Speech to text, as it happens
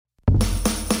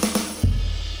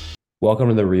Welcome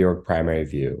to the Reorg Primary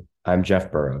View. I'm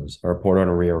Jeff Burrows, a reporter on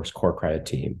Reorg's core credit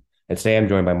team, and today I'm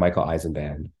joined by Michael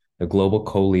Eisenband, the global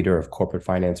co-leader of corporate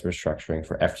finance restructuring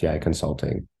for FTI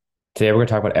Consulting. Today we're going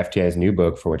to talk about FTI's new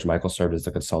book, for which Michael served as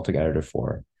the consulting editor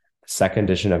for, the second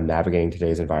edition of Navigating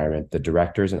Today's Environment, the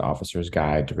Directors and Officers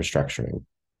Guide to Restructuring.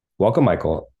 Welcome,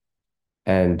 Michael.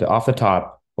 And off the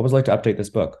top, what would you like to update this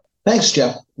book? Thanks,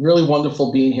 Jeff. Really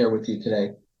wonderful being here with you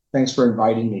today. Thanks for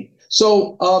inviting me.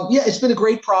 It's been a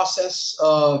great process,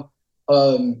 a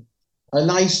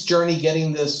nice journey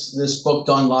getting this book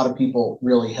done. A lot of people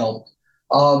really helped.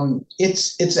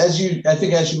 It's as you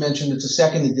mentioned, it's a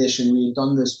second edition. We had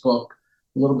done this book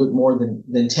a little bit more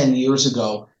than 10 years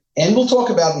ago, and we'll talk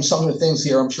about in some of the things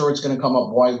here. I'm sure it's going to come up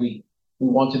why we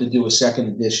wanted to do a second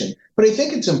edition. But I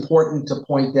think it's important to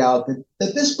point out that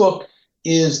this book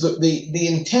is the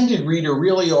intended reader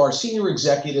really are senior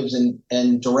executives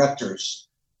and directors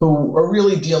who are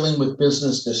really dealing with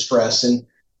business distress. And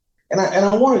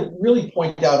I want to really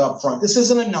point out up front, this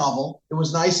isn't a novel. It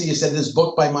was nice that you said this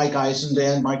book by Michael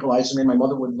Eisenband. My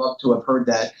mother would love to have heard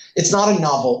that. It's not a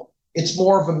novel. It's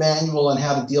more of a manual on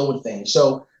how to deal with things.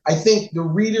 So I think the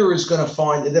reader is going to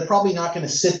find that they're probably not going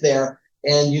to sit there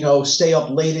and, stay up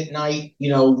late at night,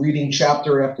 reading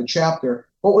chapter after chapter.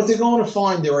 But what they're going to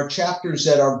find, there are chapters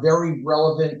that are very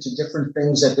relevant to different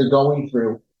things that they're going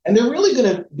through. And they're really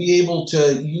going to be able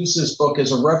to use this book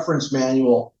as a reference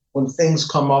manual when things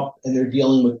come up and they're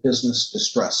dealing with business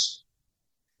distress.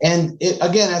 And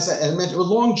again, as I mentioned, a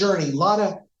long journey, a lot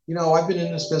of, I've been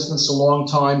in this business a long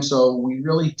time, so we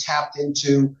really tapped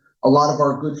into a lot of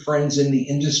our good friends in the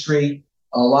industry,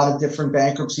 a lot of different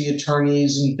bankruptcy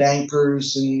attorneys and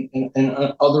bankers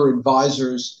and other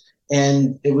advisors.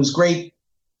 And it was great,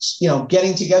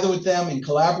 getting together with them and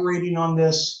collaborating on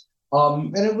this.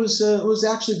 And it was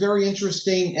actually very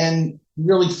interesting and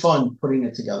really fun putting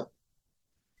it together.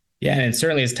 Yeah, and it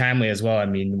certainly is timely as well. I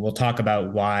mean, we'll talk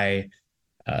about why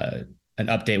an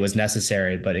update was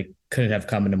necessary, but it couldn't have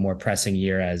come in a more pressing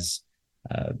year as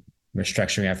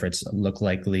restructuring efforts look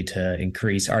likely to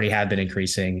increase, already have been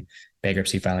increasing,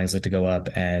 bankruptcy filings look to go up,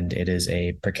 and it is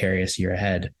a precarious year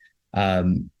ahead.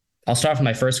 I'll start with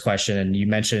my first question, and you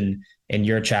mentioned in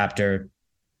your chapter,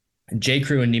 J.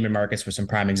 Crew and Neiman Marcus were some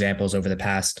prime examples over the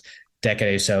past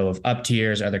decade or so of up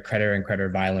tiers, other creditor and creditor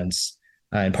violence,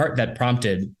 in part that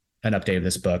prompted an update of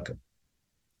this book.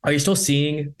 Are you still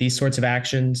seeing these sorts of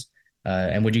actions,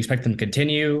 and would you expect them to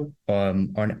continue,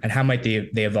 and how might they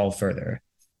evolve further?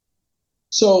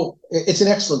 So it's an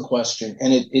excellent question,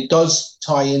 and it does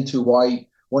tie into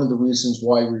one of the reasons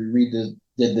why we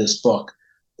did this book.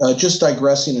 Just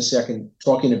digressing a second,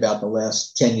 talking about the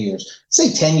last 10 years,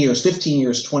 say 10 years, 15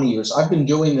 years, 20 years. I've been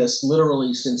doing this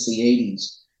literally since the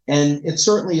 80s, and it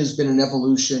certainly has been an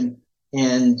evolution.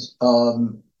 And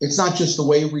it's not just the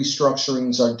way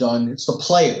restructurings are done, it's the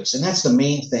players. And that's the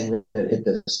main thing that hit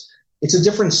this. It's a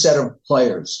different set of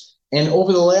players. And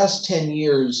over the last 10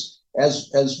 years,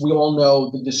 as we all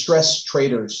know, the distressed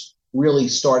traders really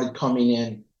started coming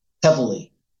in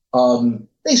heavily.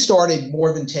 They started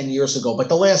more than 10 years ago, but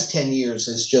the last 10 years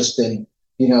has just been,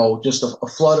 just a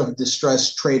flood of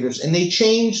distressed traders. And they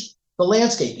changed the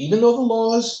landscape. Even though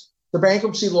the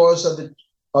bankruptcy laws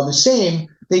are the same,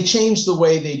 they changed the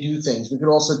way they do things. We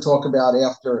could also talk about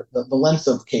after the length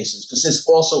of cases, because this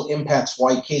also impacts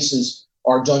why cases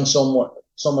are done so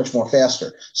much more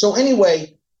faster. So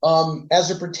anyway, as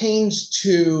it pertains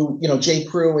to, J.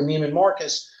 Crew and Neiman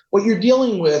Marcus, what you're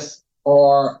dealing with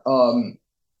are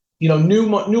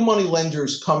new money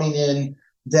lenders coming in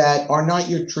that are not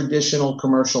your traditional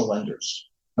commercial lenders.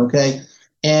 Okay.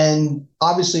 And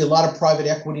obviously a lot of private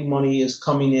equity money is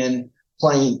coming in,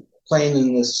 playing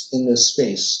in this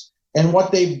space. And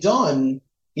what they've done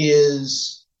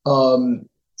is been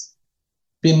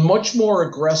much more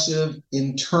aggressive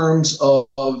in terms of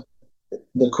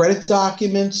the credit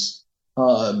documents,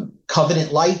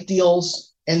 covenant light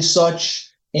deals and such.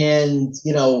 And,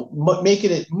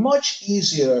 making it much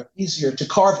easier to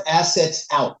carve assets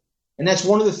out. And that's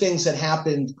one of the things that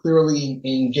happened clearly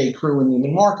in J. Crew and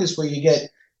Neiman Marcus, where you get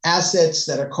assets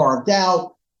that are carved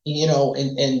out,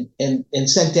 and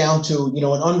sent down to, an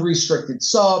unrestricted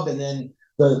sub. And then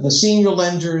the senior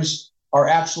lenders are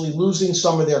actually losing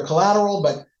some of their collateral,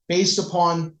 but based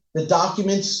upon the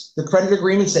documents, the credit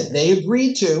agreements that they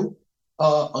agreed to,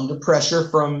 under pressure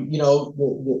from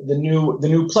the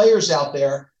new players out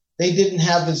there, they didn't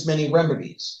have as many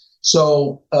remedies.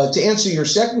 So to answer your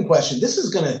second question, this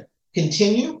is going to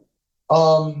continue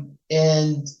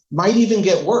and might even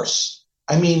get worse.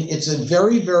 I mean, it's a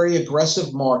very, very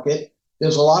aggressive market.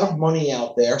 There's a lot of money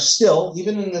out there still,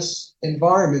 even in this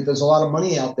environment. There's a lot of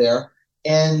money out there,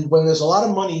 and when there's a lot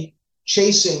of money,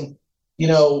 chasing,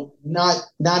 not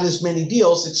as many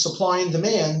deals. It's supply and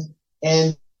demand,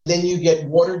 and then you get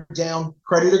watered down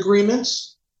credit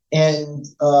agreements and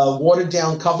watered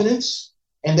down covenants.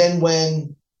 And then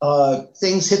when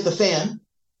things hit the fan,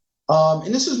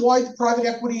 and this is why the private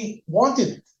equity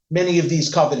wanted many of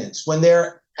these covenants. When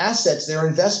their assets, their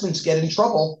investments get in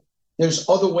trouble, there's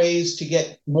other ways to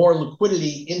get more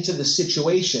liquidity into the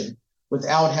situation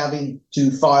without having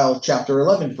to file Chapter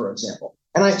 11, for example.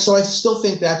 So I still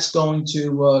think that's going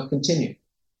to continue.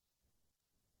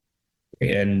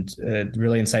 And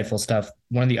really insightful stuff.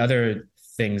 One of the other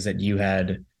things that you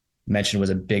had mentioned was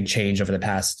a big change over the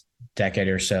past decade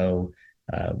or so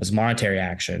was monetary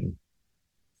action.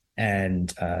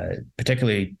 And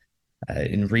particularly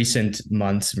in recent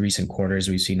months, recent quarters,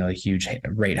 we've seen a huge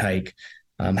rate hike.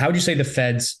 How would you say the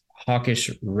Fed's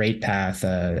hawkish rate path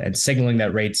and signaling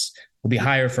that rates will be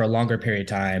higher for a longer period of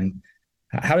time,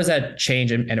 how does that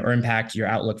change or impact your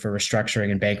outlook for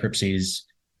restructuring and bankruptcies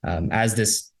as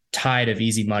this tide of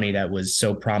easy money that was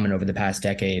so prominent over the past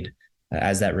decade,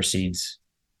 as that recedes?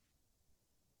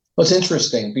 Well, it's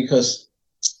interesting because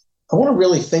I want to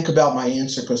really think about my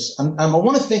answer, because I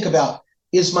want to think about,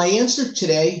 is my answer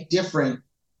today different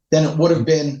than it would have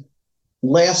been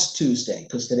last Tuesday,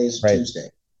 because today's Right. Tuesday,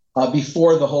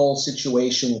 before the whole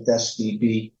situation with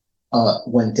SVB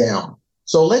went down.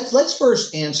 So let's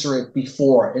first answer it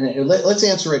before, and let's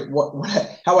answer it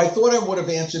how I thought I would have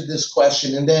answered this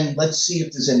question, and then let's see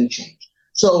if there's any change.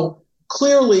 So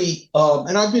clearly,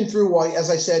 and I've been through, as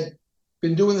I said,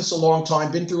 been doing this a long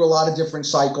time, been through a lot of different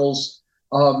cycles.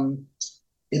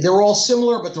 They're all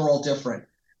similar, but they're all different.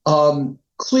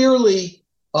 Clearly,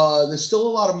 there's still a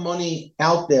lot of money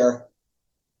out there,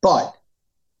 but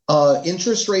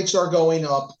interest rates are going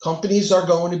up. Companies are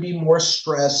going to be more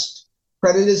stressed.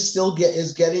 Credit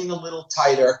is getting a little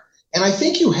tighter. And I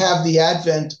think you have the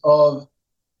advent of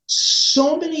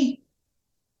so many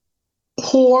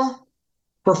poor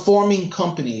performing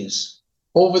companies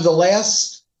over the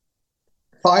last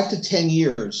 5 to 10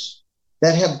 years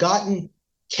that have gotten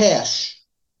cash,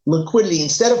 liquidity,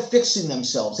 instead of fixing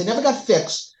themselves. They never got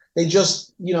fixed. They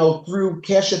just, threw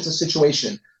cash at the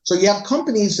situation. So you have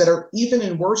companies that are even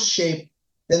in worse shape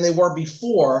than they were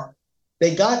before.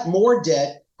 They got more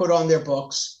debt put on their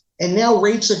books, and now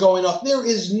rates are going up. There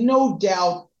is no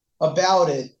doubt about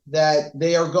it that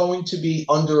they are going to be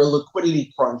under a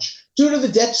liquidity crunch due to the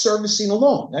debt servicing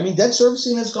alone. I mean, debt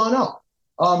servicing has gone up.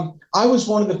 I was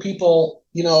one of the people,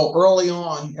 early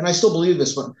on, and I still believe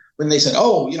this, when they said,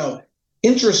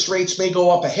 interest rates may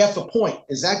go up 0.5 point.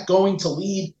 Is that going to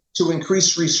lead to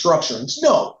increased restructurings?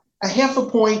 No, 0.5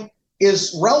 point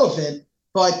is relevant,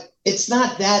 but it's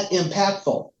not that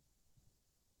impactful.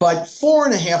 But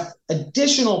 4.5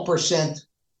 additional percent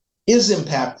is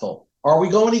impactful. Are we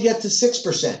going to get to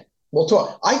 6%? We'll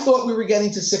talk. I thought we were getting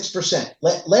to 6%.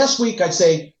 Last week, I'd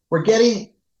say we're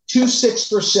getting to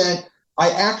 6%.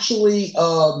 I actually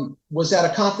was at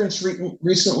a conference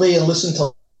recently and listened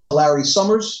to Larry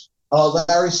Summers.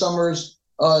 Larry Summers,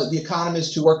 the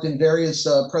economist who worked in various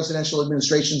presidential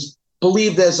administrations,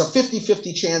 believed there's a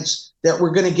 50-50 chance that we're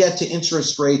going to get to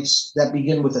interest rates that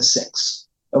begin with a 6.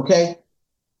 Okay?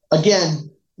 Again,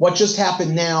 what just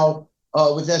happened now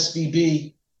with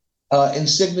SVB and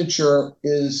Signature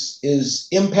is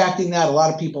impacting that. A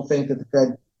lot of people think that the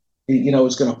Fed,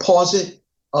 is going to pause it.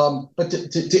 But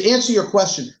to answer your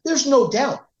question, there's no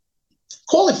doubt.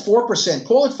 Call it 4%,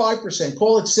 call it 5%,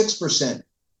 call it 6%.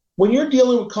 When you're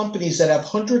dealing with companies that have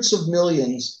hundreds of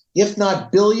millions, if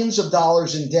not billions of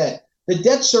dollars in debt, the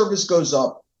debt service goes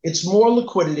up. It's more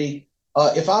liquidity.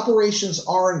 If operations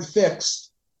aren't fixed,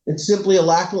 it's simply a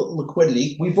lack of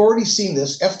liquidity. We've already seen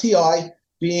this. FTI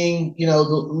being, the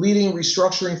leading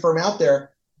restructuring firm out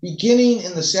there, beginning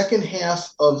in the second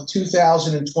half of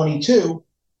 2022,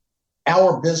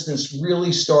 our business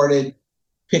really started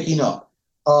picking up.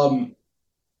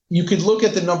 You could look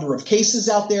at the number of cases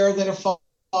out there that are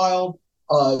filed.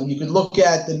 You could look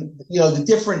at the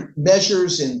different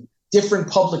measures in different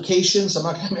publications. I'm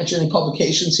not going to mention any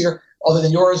publications here other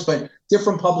than yours, but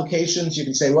different publications. You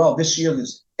can say, well, this year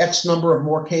there's X number of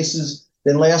more cases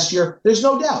than last year. There's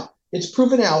no doubt. It's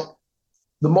proven out.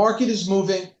 The market is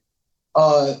moving,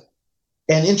 and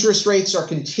interest rates are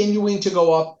continuing to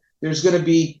go up. There's going to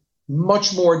be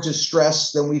much more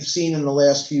distress than we've seen in the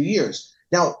last few years.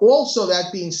 Now, also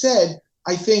that being said,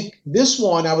 I think this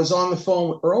one, I was on the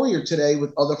phone earlier today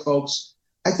with other folks.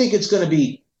 I think it's going to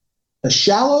be a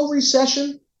shallow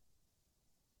recession,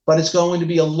 but it's going to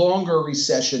be a longer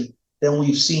recession than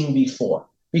we've seen before,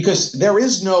 because there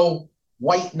is no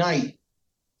white knight.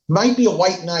 Might be a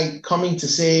white knight coming to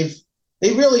save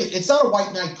it's not a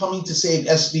white knight coming to save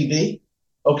SVB,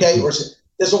 okay? Or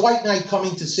there's a white knight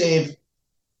coming to save,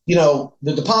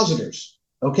 the depositors,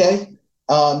 okay?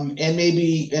 And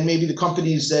maybe the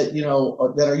companies that,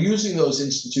 that are using those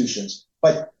institutions,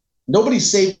 but nobody's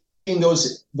saving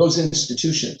those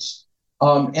institutions.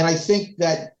 And I think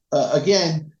that,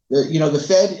 again, the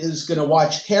Fed is going to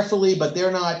watch carefully, but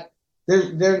they're not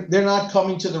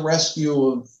coming to the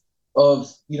rescue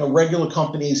of regular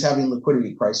companies having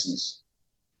liquidity crises.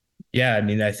 Yeah, I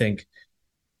mean, I think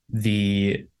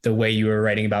the way you were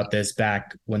writing about this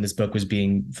back when this book was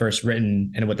being first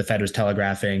written and what the Fed was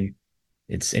telegraphing,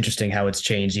 it's interesting how it's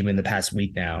changed even in the past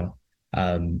week now.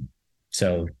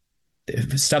 So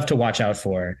stuff to watch out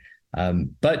for.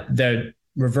 But the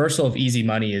reversal of easy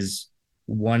money is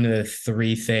one of the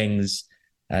three things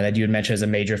that you would mention as a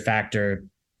major factor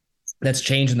that's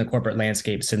changed in the corporate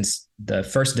landscape since the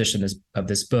first edition of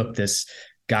this book, this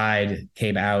guide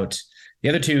came out. The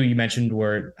other two you mentioned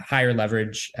were higher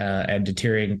leverage and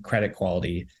deteriorating credit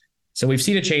quality. So we've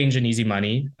seen a change in easy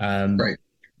money. Right.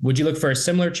 Would you look for a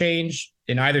similar change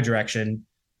in either direction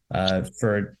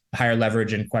for higher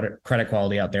leverage and credit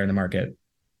quality out there in the market?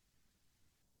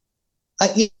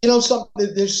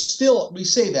 There's still, we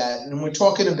say that, and we're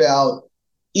talking about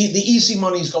the easy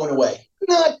money's going away.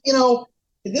 Not,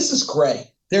 this is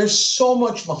gray. There's so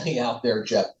much money out there,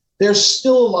 Jeff. There's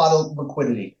still a lot of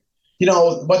liquidity.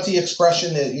 What's the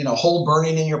expression that, hole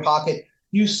burning in your pocket?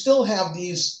 You still have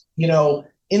these,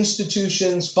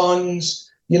 institutions,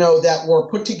 funds, that were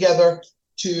put together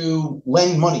to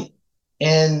lend money.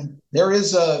 And there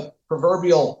is a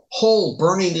proverbial hole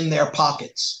burning in their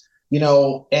pockets,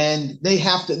 and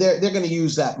they're going to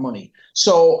use that money.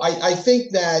 So I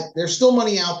think that there's still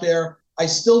money out there. I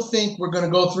still think we're going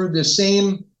to go through the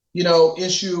same,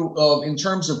 issue of in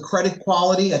terms of credit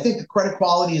quality. I think the credit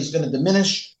quality is going to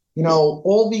diminish.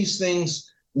 All these things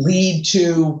lead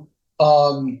to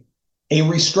a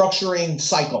restructuring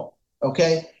cycle.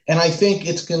 Okay. And I think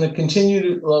it's going to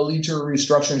continue to lead to a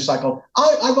restructuring cycle.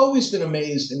 I've always been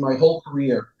amazed in my whole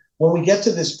career when we get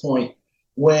to this point,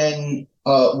 when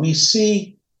we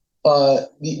see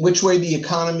which way the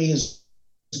economy is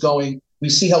going, we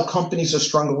see how companies are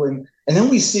struggling, and then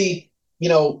we see,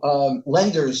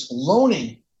 lenders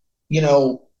loaning,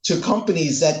 to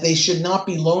companies that they should not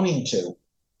be loaning to.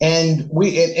 And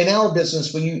we, in our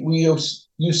business, we used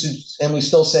to, and we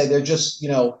still say they're just,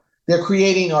 they're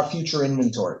creating our future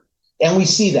inventory. And we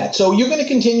see that. So you're going to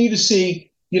continue to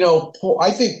see,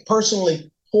 I think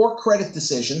personally, poor credit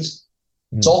decisions.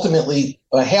 It's ultimately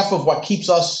half of what keeps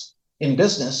us in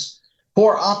business.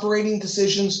 Poor operating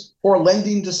decisions, poor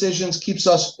lending decisions keeps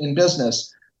us in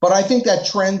business. But I think that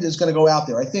trend is going to go out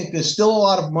there. I think there's still a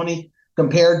lot of money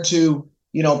compared to,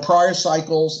 prior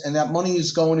cycles, and that money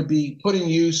is going to be put in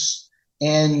use.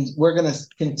 And we're going to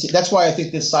continue. That's why I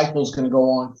think this cycle is going to go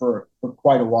on for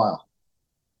quite a while.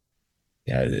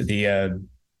 Yeah,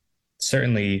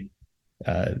 certainly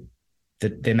the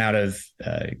amount of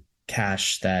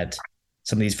cash that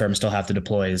some of these firms still have to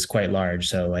deploy is quite large.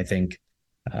 So I think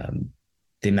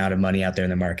the amount of money out there in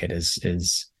the market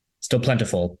is still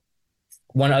plentiful.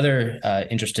 One other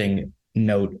interesting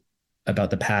note about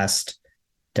the past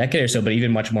decade or so, but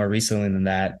even much more recently than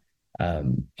that,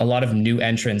 a lot of new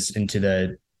entrants into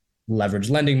the leveraged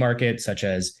lending market, such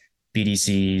as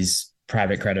BDCs,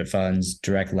 private credit funds,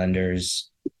 direct lenders.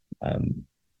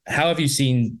 How have you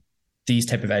seen these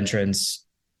type of entrants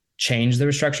change the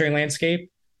restructuring landscape?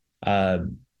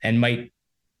 And might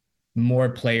more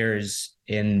players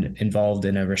involved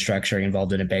in a restructuring,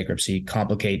 involved in a bankruptcy,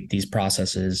 complicate these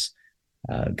processes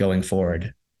going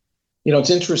forward? It's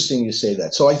interesting you say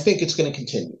that. So I think it's going to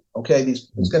continue. Okay,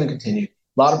 it's going to continue.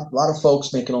 A lot of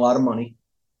folks making a lot of money.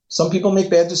 Some people make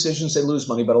bad decisions; they lose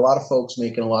money, but a lot of folks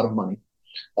making a lot of money.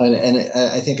 And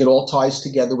I think it all ties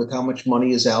together with how much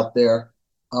money is out there.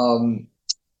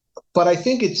 But I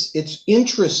think it's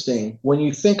interesting when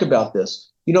you think about this.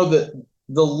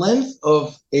 The length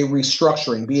of a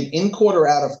restructuring, be it in court or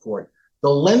out of court, the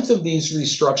length of these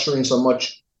restructurings are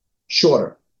much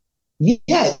shorter.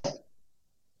 Yet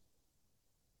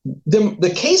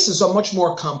the cases are much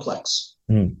more complex.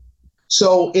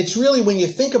 So it's really, when you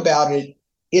think about it,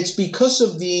 it's because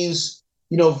of these,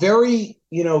 very,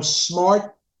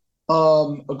 smart,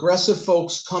 aggressive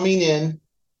folks coming in,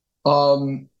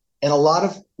 and a lot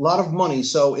of money.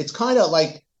 So it's kind of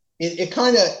like it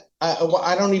kind of,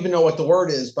 I don't even know what the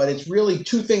word is, but it's really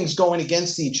two things going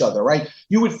against each other, right?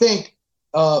 You would think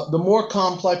the more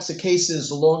complex the case is,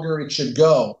 the longer it should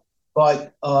go.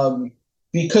 But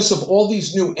because of all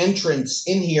these new entrants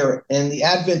in here and the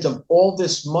advent of all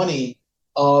this money,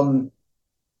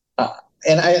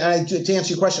 to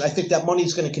answer your question, I think that money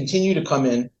is going to continue to come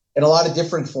in a lot of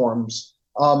different forms.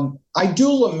 I do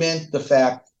lament the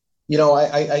fact,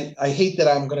 I hate that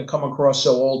I'm going to come across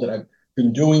so old, that I've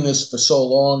been doing this for so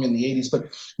long in the 80s, but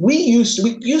we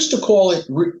used to call it,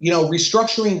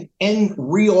 restructuring and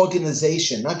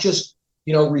reorganization, not just,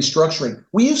 restructuring.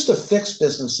 We used to fix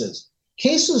businesses.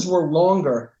 Cases were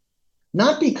longer,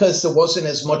 not because there wasn't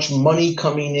as much money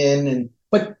coming in,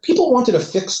 but people wanted to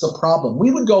fix the problem.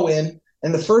 We would go in,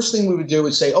 and the first thing we would do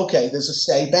is say, okay, there's a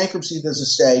stay, bankruptcy, there's a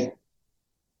stay.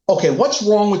 Okay, what's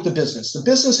wrong with the business? The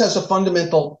business has a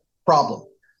fundamental problem.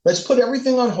 Let's put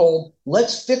everything on hold.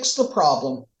 Let's fix the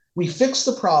problem. We fix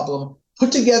the problem,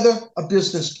 put together a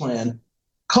business plan,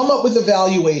 come up with a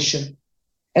valuation,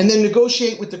 and then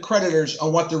negotiate with the creditors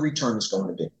on what the return is going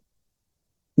to be.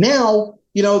 Now,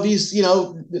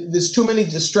 there's too many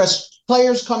distressed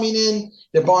players coming in.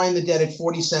 They're buying the debt at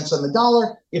 40 cents on the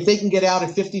dollar. If they can get out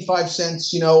at 55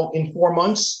 cents, in 4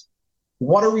 months,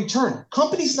 what a return.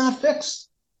 Company's not fixed.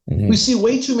 Mm-hmm. We see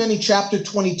way too many Chapter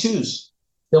 22s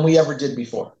than we ever did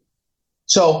before.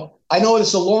 So I know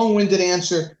it's a long-winded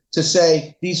answer to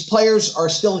say these players are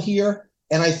still here,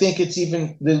 and I think it's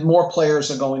even the more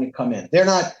players are going to come in. They're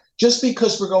not, just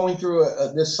because we're going through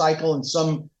this cycle and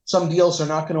some deals are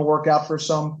not going to work out for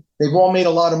some. They've all made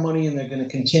a lot of money, and they're going to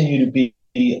continue to be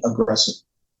aggressive.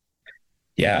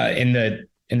 Yeah, in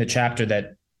the chapter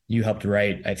that you helped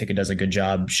write, I think it does a good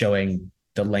job showing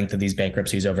the length of these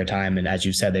bankruptcies over time. And as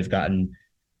you said, they've gotten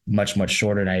much, much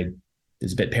shorter. And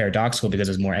it's a bit paradoxical because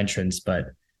there's more entrants, but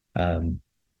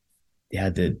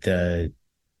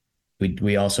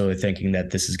we also are thinking that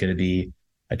this is going to be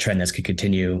a trend that's going to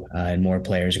continue, and more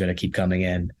players are going to keep coming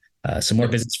in. Some more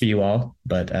business for you all,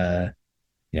 but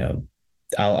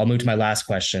I'll move to my last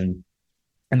question,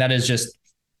 and that is just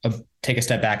take a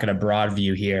step back in a broad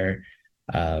view here.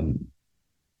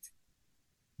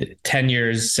 10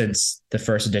 years since the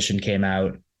first edition came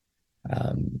out,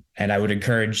 and I would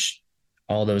encourage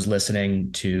all those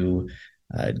listening to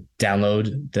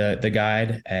download the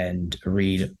guide and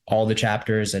read all the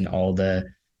chapters and all the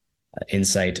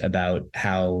insight about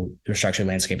how the restructuring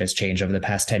landscape has changed over the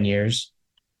past 10 years.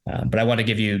 But I want to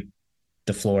give you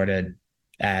the floor to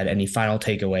add any final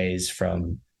takeaways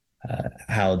from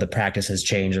how the practice has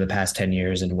changed in the past 10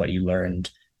 years and what you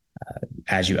learned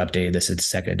as you updated this in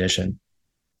second edition.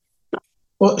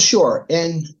 Well, sure.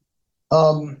 And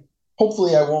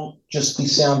hopefully I won't just be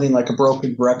sounding like a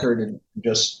broken record and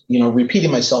just,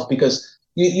 repeating myself, because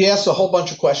you asked a whole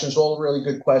bunch of questions, all really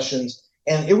good questions,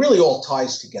 and it really all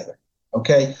ties together.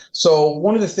 Okay. So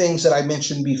one of the things that I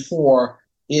mentioned before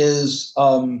is,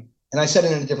 and I said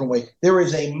it in a different way, there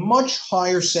is a much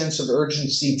higher sense of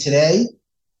urgency today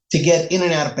to get in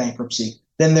and out of bankruptcy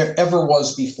than there ever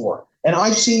was before. And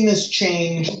I've seen this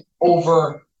change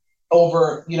over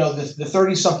the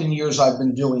 30-something years I've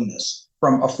been doing this,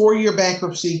 from a 4-year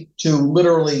bankruptcy to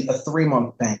literally a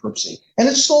 3-month bankruptcy. And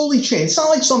it's slowly changed. It's not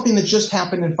like something that just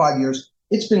happened in 5 years.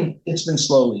 It's been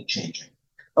slowly changing.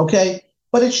 Okay.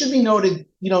 But it should be noted,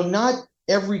 not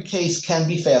every case can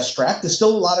be fast-tracked. There's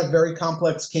still a lot of very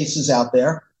complex cases out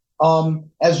there.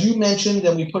 As you mentioned,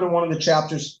 and we put in one of the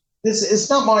chapters, it's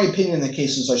not my opinion that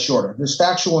cases are shorter. There's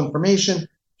factual information.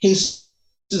 Cases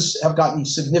have gotten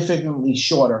significantly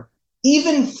shorter.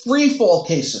 Even free-fall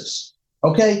cases,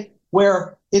 okay,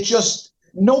 where it's just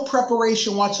no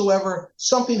preparation whatsoever,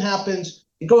 something happens,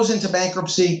 it goes into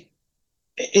bankruptcy,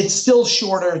 it's still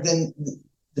shorter than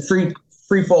the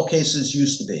free-fall cases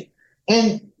used to be.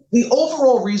 And the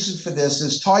overall reason for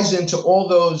this ties into all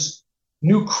those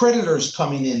new creditors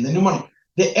coming in, the new money.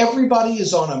 That everybody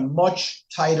is on a much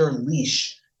tighter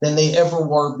leash than they ever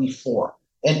were before.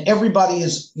 And everybody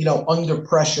is, under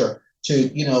pressure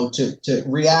to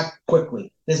react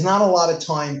quickly. There's not a lot of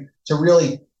time to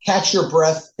really catch your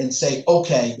breath and say,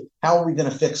 okay, how are we going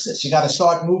to fix this? You got to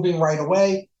start moving right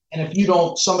away. And if you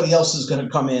don't, somebody else is going to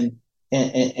come in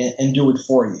and do it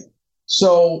for you.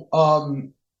 So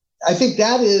I think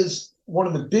that is one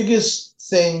of the biggest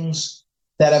things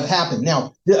that have happened.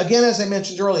 Now, again, as I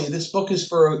mentioned earlier, this book is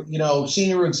for,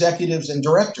 senior executives and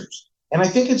directors. And I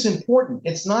think it's important.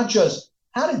 It's not just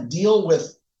how to deal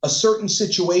with a certain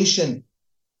situation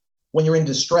when you're in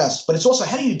distress, but it's also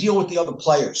how do you deal with the other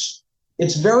players?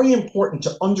 It's very important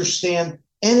to understand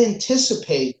and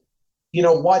anticipate,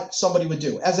 what somebody would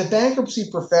do. As a bankruptcy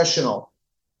professional,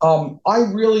 I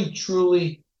really,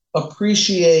 truly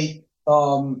appreciate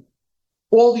all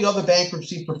the other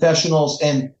bankruptcy professionals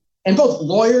and both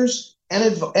lawyers and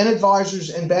advisors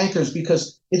and bankers,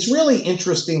 because it's really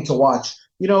interesting to watch.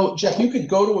 Jeff, you could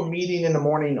go to a meeting in the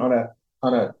morning on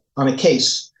a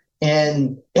case,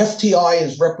 and FTI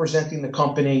is representing the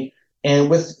company, and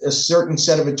with a certain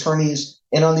set of attorneys.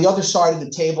 And on the other side of the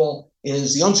table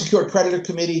is the unsecured creditor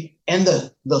committee and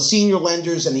the senior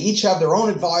lenders, and they each have their own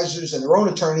advisors and their own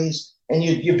attorneys, and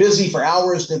you're busy for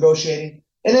hours negotiating.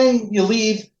 And then you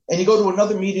leave and you go to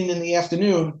another meeting in the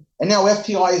afternoon, and now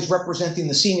FTI is representing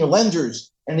the senior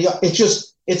lenders, and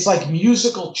it's like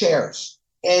musical chairs.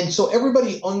 And so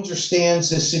everybody understands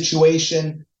this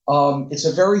situation. It's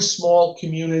a very small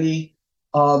community,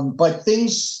 but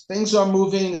things are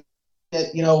moving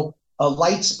at a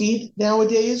light speed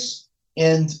nowadays.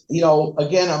 And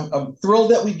again, I'm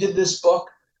thrilled that we did this book.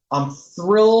 I'm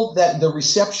thrilled that the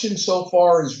reception so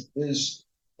far is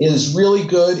really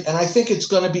good, and I think it's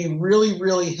going to be really,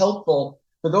 really helpful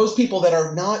for those people that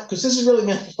are not, because this is really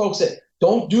meant for folks that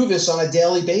don't do this on a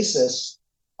daily basis,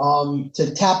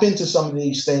 to tap into some of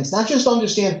these things, not just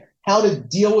understand how to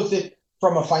deal with it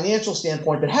from a financial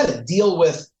standpoint, but how to deal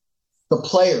with the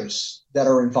players that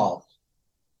are involved.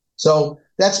 So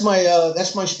that's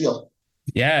my spiel.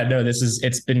 Yeah, no,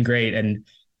 it's been great. And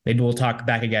maybe we'll talk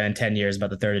back again in 10 years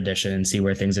about the third edition and see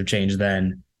where things have changed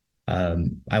then.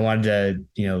 I want to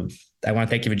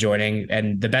thank you for joining.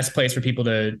 And the best place for people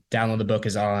to download the book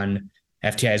is on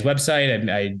FTI's website.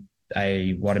 And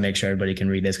I want to make sure everybody can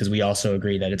read this, because we also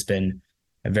agree that it's been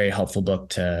a very helpful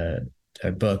book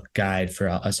book guide for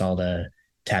us all to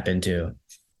tap into.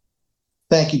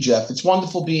 Thank you, Jeff. It's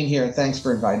wonderful being here, and thanks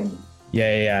for inviting me.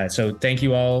 Yeah. So thank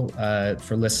you all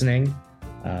for listening.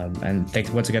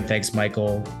 And once again, thanks,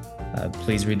 Michael.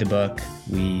 Please read the book.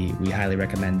 We highly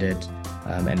recommend it.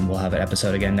 And we'll have an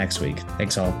episode again next week.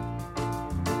 Thanks all.